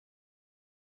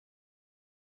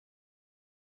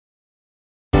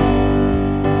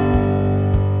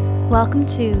Welcome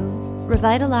to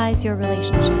Revitalize Your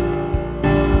Relationship.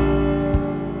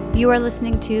 You are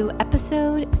listening to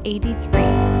episode 83,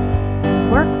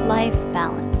 Work-Life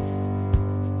Balance.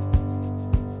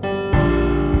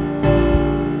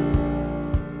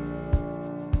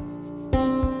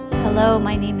 Hello,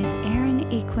 my name is Erin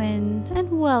Equin,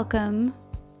 and welcome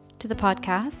to the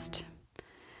podcast.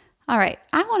 All right,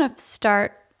 I want to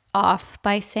start off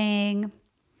by saying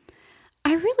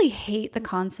I really hate the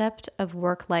concept of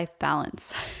work-life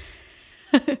balance.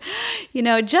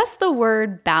 Just the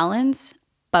word balance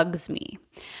bugs me.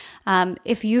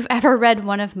 If you've ever read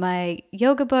one of my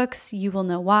yoga books, you will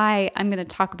know why. I'm going to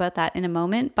talk about that in a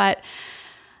moment. But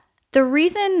the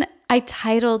reason I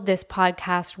titled this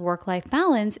podcast Work-Life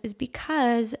Balance is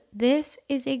because this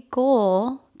is a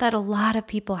goal that a lot of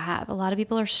people have. A lot of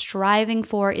people are striving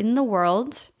for in the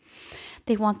world.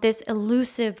 They want this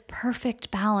elusive, perfect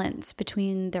balance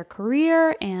between their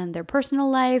career and their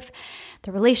personal life,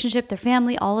 their relationship, their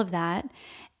family, all of that.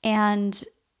 And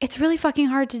it's really fucking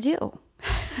hard to do.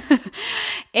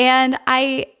 And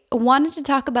I wanted to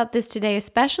talk about this today,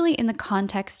 especially in the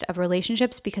context of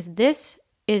relationships, because this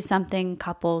is something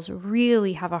couples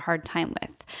really have a hard time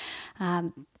with.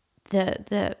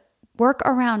 The work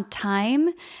around time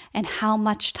and how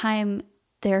much time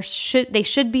they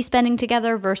should be spending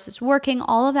together versus working,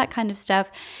 all of that kind of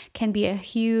stuff can be a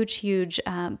huge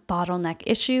bottleneck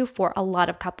issue for a lot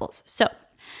of couples. So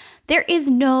there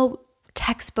is no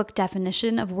textbook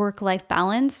definition of work-life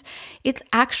balance. It's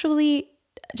actually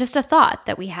just a thought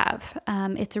that we have.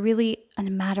 It's really a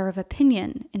matter of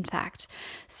opinion, in fact.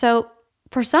 So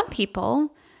for some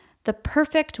people, the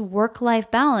perfect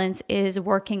work-life balance is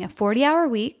working a 40-hour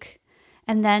week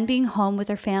and then being home with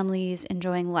their families,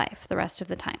 enjoying life the rest of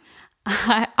the time.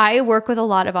 I work with a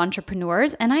lot of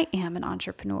entrepreneurs, and I am an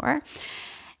entrepreneur.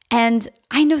 And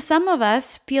I know some of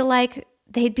us feel like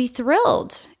they'd be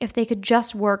thrilled if they could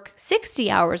just work 60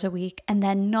 hours a week and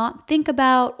then not think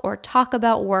about or talk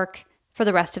about work for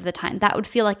the rest of the time. That would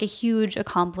feel like a huge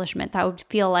accomplishment. That would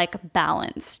feel like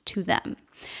balance to them.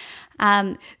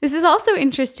 This is also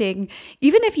interesting.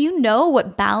 Even if you know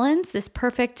what balance, this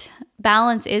perfect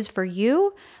balance is for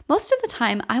you, most of the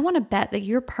time I want to bet that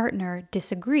your partner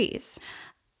disagrees.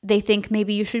 They think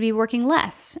maybe you should be working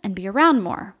less and be around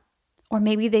more. Or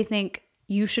maybe they think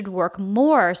you should work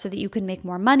more so that you can make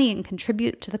more money and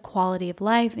contribute to the quality of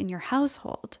life in your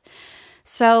household.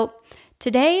 So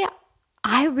today,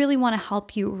 I really want to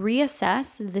help you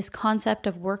reassess this concept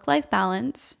of work-life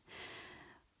balance,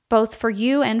 both for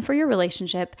you and for your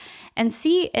relationship, and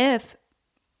see if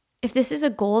this is a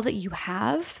goal that you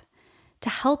have to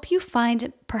help you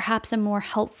find perhaps a more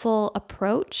helpful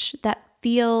approach that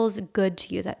feels good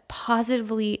to you, that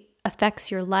positively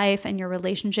affects your life and your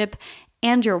relationship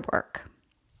and your work.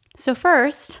 So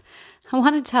first, I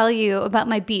want to tell you about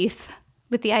my beef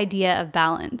with the idea of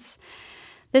balance.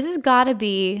 This has got to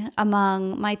be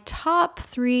among my top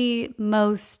 3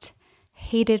 most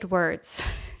hated words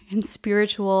in the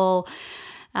spiritual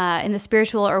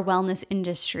or wellness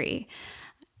industry.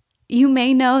 You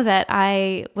may know that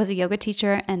I was a yoga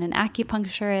teacher and an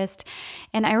acupuncturist,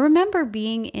 and I remember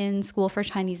being in school for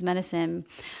Chinese medicine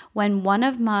when one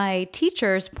of my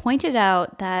teachers pointed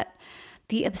out that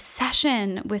the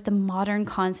obsession with the modern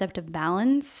concept of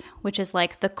balance, which is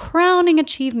like the crowning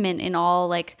achievement in all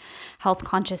like health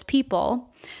conscious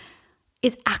people,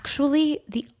 is actually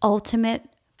the ultimate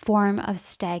form of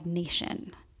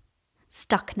stagnation.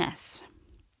 Stuckness.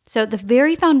 So the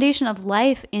very foundation of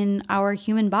life in our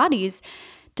human bodies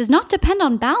does not depend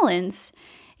on balance.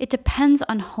 It depends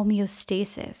on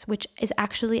homeostasis, which is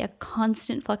actually a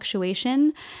constant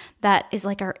fluctuation that is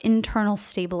like our internal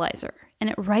stabilizer, and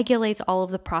it regulates all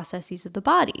of the processes of the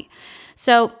body.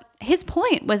 So his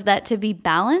point was that to be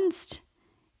balanced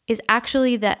is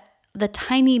actually that the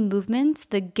tiny movements,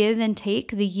 the give and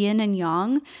take, the yin and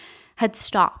yang had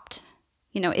stopped.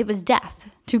 It was death.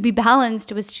 To be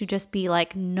balanced was to just be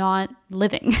like not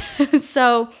living.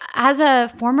 So as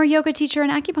a former yoga teacher and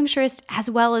acupuncturist, as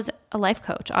well as a life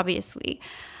coach, obviously,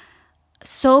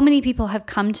 so many people have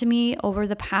come to me over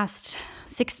the past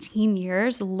 16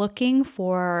 years looking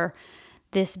for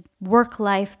this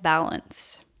work-life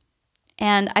balance.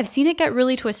 And I've seen it get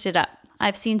really twisted up.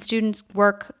 I've seen students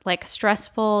work like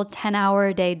stressful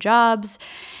 10-hour-a-day jobs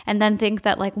and then think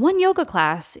that like one yoga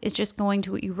class is just going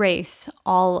to erase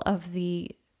all of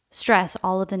the stress,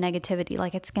 all of the negativity,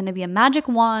 like it's going to be a magic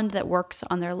wand that works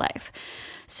on their life.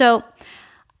 So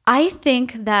I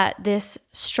think that this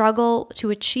struggle to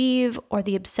achieve or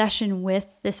the obsession with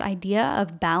this idea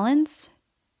of balance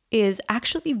is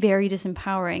actually very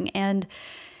disempowering, and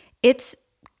it's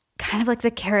kind of like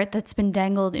the carrot that's been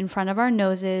dangled in front of our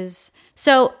noses.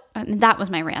 So that was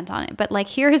my rant on it. But like,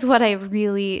 here is what I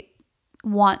really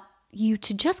want you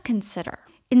to just consider.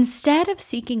 Instead of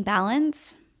seeking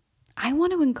balance, I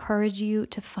want to encourage you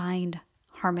to find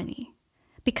harmony.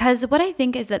 Because what I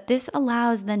think is that this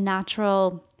allows the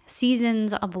natural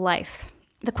seasons of life.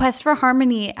 The quest for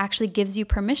harmony actually gives you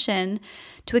permission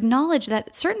to acknowledge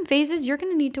that certain phases you're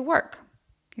going to need to work.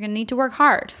 You're going to need to work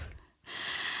hard.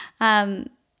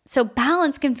 So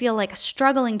balance can feel like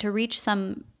struggling to reach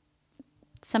some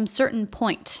certain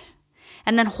point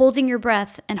and then holding your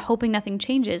breath and hoping nothing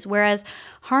changes. Whereas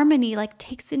harmony like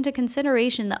takes into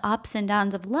consideration the ups and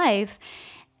downs of life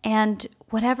and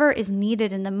whatever is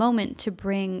needed in the moment to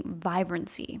bring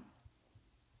vibrancy.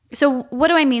 So what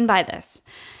do I mean by this?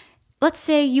 Let's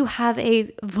say you have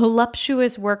a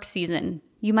voluptuous work season.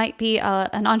 You might be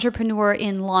an entrepreneur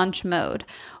in launch mode,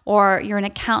 or you're an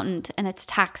accountant and it's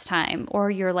tax time,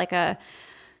 or you're like a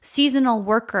seasonal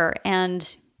worker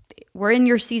and we're in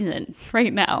your season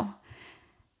right now.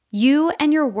 You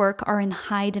and your work are in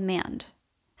high demand.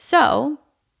 So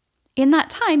in that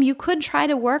time, you could try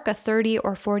to work a 30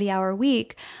 or 40-hour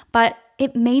week, but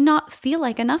it may not feel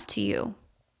like enough to you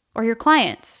or your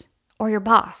clients or your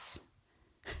boss.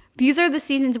 These are the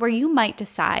seasons where you might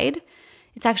decide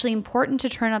it's actually important to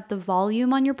turn up the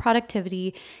volume on your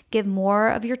productivity, give more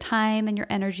of your time and your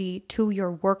energy to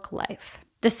your work life.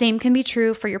 The same can be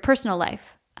true for your personal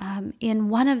life. In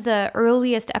one of the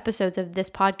earliest episodes of this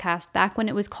podcast, back when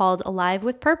it was called Alive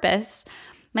with Purpose,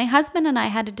 my husband and I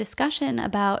had a discussion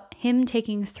about him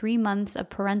taking 3 months of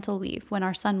parental leave when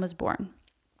our son was born.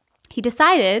 He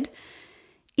decided,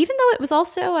 even though it was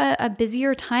also a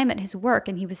busier time at his work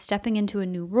and he was stepping into a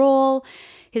new role,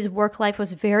 his work life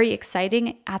was very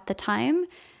exciting at the time,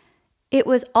 it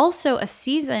was also a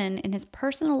season in his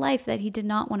personal life that he did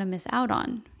not want to miss out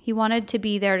on. He wanted to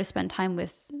be there to spend time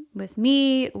with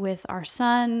me, with our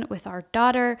son, with our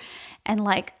daughter, and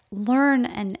like learn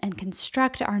and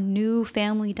construct our new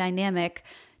family dynamic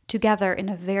together in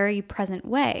a very present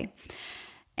way.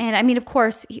 And I mean, of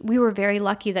course, we were very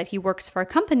lucky that he works for a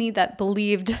company that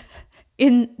believed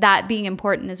in that being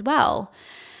important as well.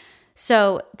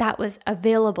 So that was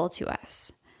available to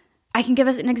us. I can give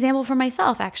us an example for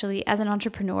myself, actually. As an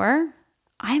entrepreneur,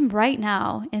 I'm right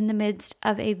now in the midst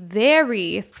of a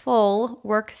very full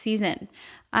work season.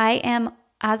 I am,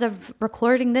 as of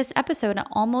recording this episode,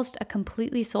 almost a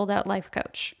completely sold out life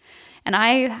coach. And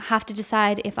I have to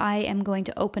decide if I am going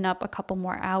to open up a couple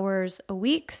more hours a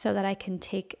week so that I can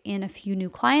take in a few new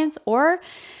clients, or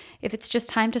if it's just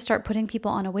time to start putting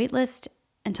people on a wait list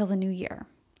until the new year.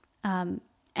 And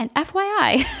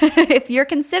FYI, if you're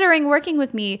considering working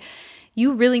with me,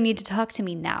 you really need to talk to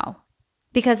me now,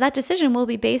 because that decision will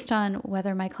be based on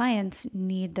whether my clients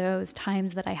need those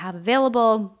times that I have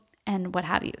available and what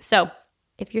have you. So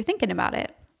if you're thinking about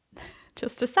it,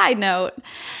 just a side note,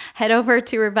 head over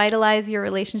to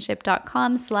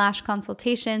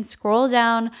revitalizeyourrelationship.com/consultation, scroll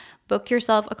down, book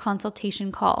yourself a consultation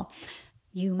call.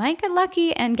 You might get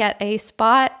lucky and get a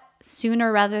spot sooner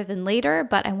rather than later,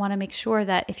 but I want to make sure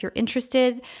that if you're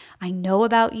interested, I know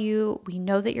about you, we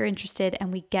know that you're interested,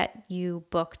 and we get you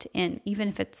booked in, even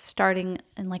if it's starting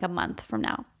in like a month from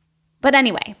now. But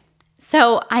anyway,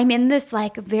 so I'm in this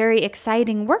like very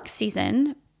exciting work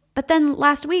season, but then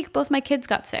last week, both my kids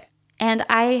got sick. And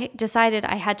I decided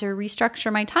I had to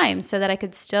restructure my time so that I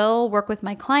could still work with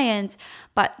my clients,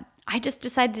 but I just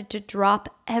decided to drop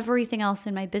everything else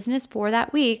in my business for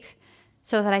that week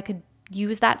so that I could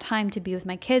use that time to be with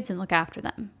my kids and look after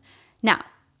them. Now,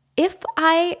 if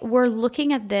I were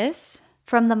looking at this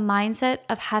from the mindset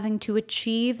of having to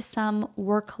achieve some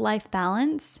work-life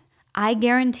balance, I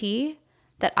guarantee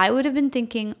that I would have been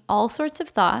thinking all sorts of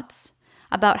thoughts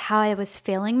about how I was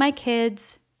failing my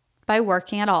kids by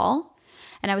working at all,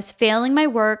 and I was failing my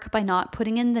work by not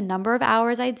putting in the number of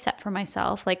hours I'd set for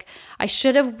myself. Like, I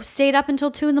should have stayed up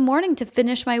until 2 a.m. to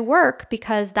finish my work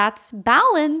because that's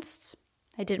balanced.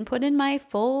 I didn't put in my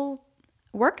full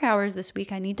work hours this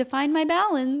week. I need to find my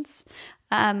balance.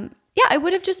 I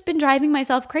would have just been driving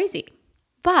myself crazy.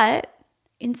 But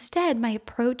instead, my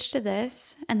approach to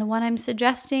this, and the one I'm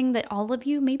suggesting that all of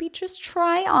you maybe just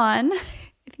try on,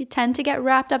 if you tend to get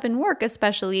wrapped up in work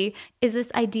especially, is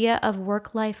this idea of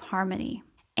work-life harmony.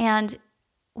 And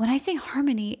when I say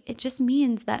harmony, it just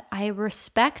means that I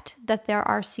respect that there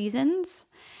are seasons,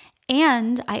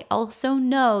 and I also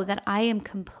know that I am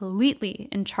completely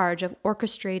in charge of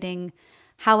orchestrating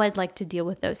how I'd like to deal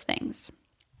with those things.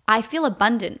 I feel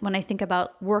abundant when I think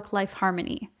about work-life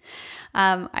harmony.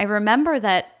 I remember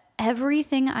that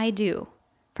everything I do,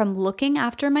 from looking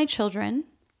after my children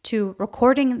to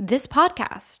recording this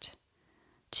podcast,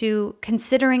 to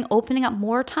considering opening up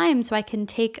more time so I can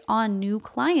take on new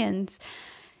clients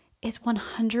is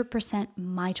 100%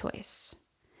 my choice.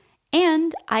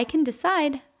 And I can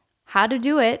decide how to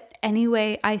do it any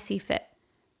way I see fit.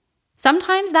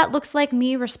 Sometimes that looks like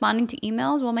me responding to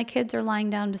emails while my kids are lying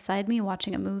down beside me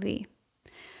watching a movie.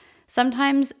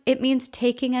 Sometimes it means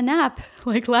taking a nap,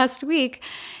 like last week,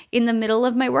 in the middle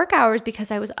of my work hours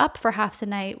because I was up for half the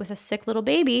night with a sick little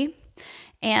baby.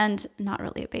 And not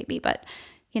really a baby, but,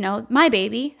 my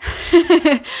baby.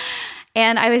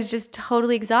 And I was just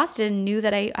totally exhausted and knew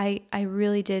that I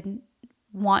really did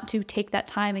want to take that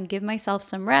time and give myself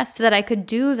some rest so that I could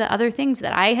do the other things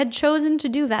that I had chosen to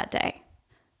do that day.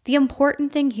 The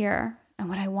important thing here, and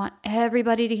what I want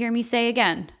everybody to hear me say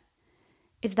again,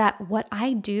 is that what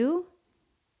I do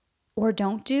or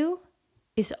don't do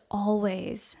is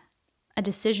always a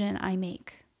decision I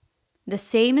make. The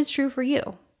same is true for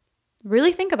you.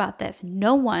 Really think about this.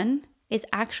 No one is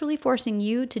actually forcing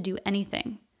you to do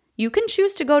anything. You can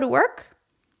choose to go to work.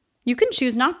 You can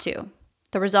choose not to.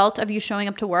 The result of you showing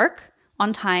up to work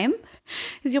on time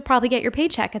is you'll probably get your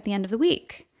paycheck at the end of the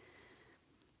week.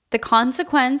 The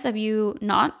consequence of you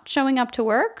not showing up to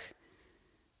work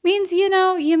means,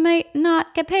 you might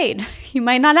not get paid. You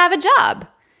might not have a job.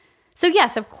 So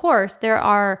yes, of course, there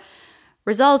are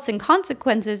results and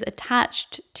consequences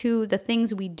attached to the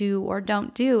things we do or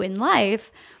don't do in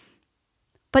life,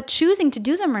 but choosing to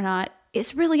do them or not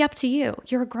is really up to you.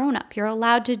 You're a grown-up. You're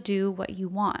allowed to do what you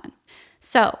want.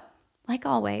 So, like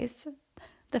always,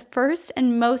 the first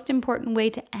and most important way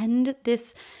to end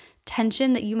this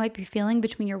tension that you might be feeling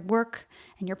between your work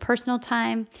and your personal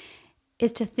time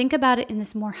is to think about it in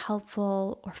this more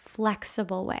helpful or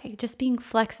flexible way. Just being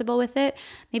flexible with it,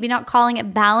 maybe not calling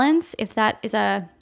it balance if that is a